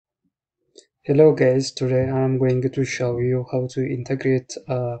Hello guys, today I'm going to show you how to integrate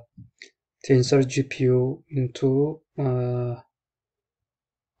Tensor GPU into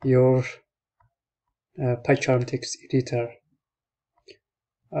your PyCharm text editor.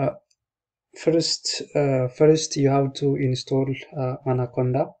 Uh, first you have to install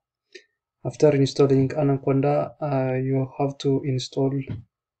Anaconda. After installing Anaconda, you have to install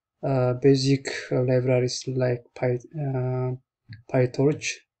basic libraries like PyTorch,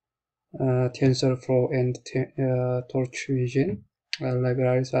 TensorFlow, and Torch Vision.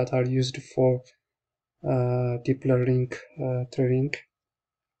 Libraries that are used for deep learning training.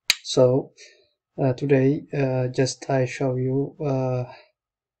 So today just I show you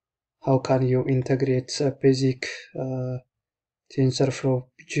how can you integrate a basic TensorFlow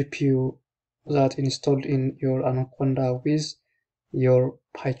GPU that installed in your Anaconda with your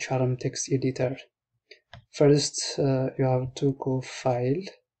PyCharm text editor. First you have to go File,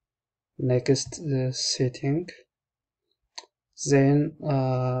 next Setting, then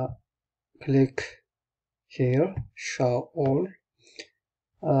click here, Show All.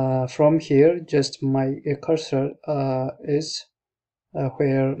 From here, just my cursor is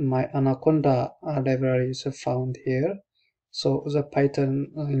where my Anaconda library is found here. So the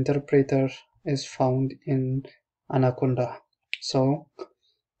Python interpreter is found in Anaconda. So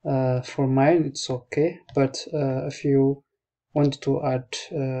for mine it's okay, but if you want to add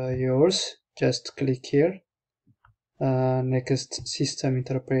yours, just click here, next system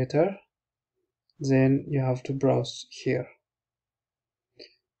interpreter, then you have to browse here.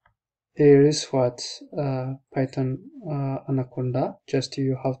 Here is what Python Anaconda. Just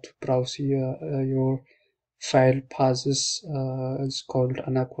you have to browse your file paths. It's called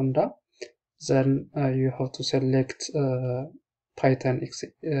Anaconda. Then you have to select python.exe.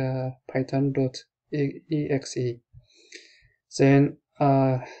 Then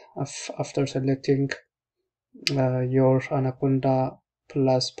after selecting your Anaconda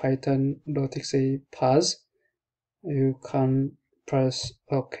plus python.exe path, you can press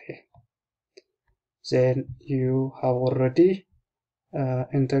OK. Then you have already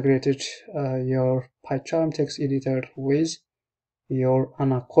integrated your PyCharm text editor with your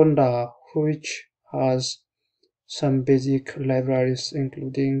Anaconda, which has some basic libraries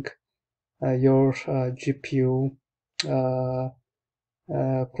including your GPU,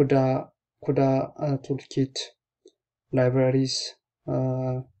 CUDA toolkit libraries,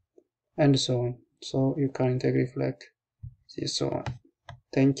 and so on. So you can integrate like this one.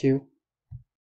 Thank you.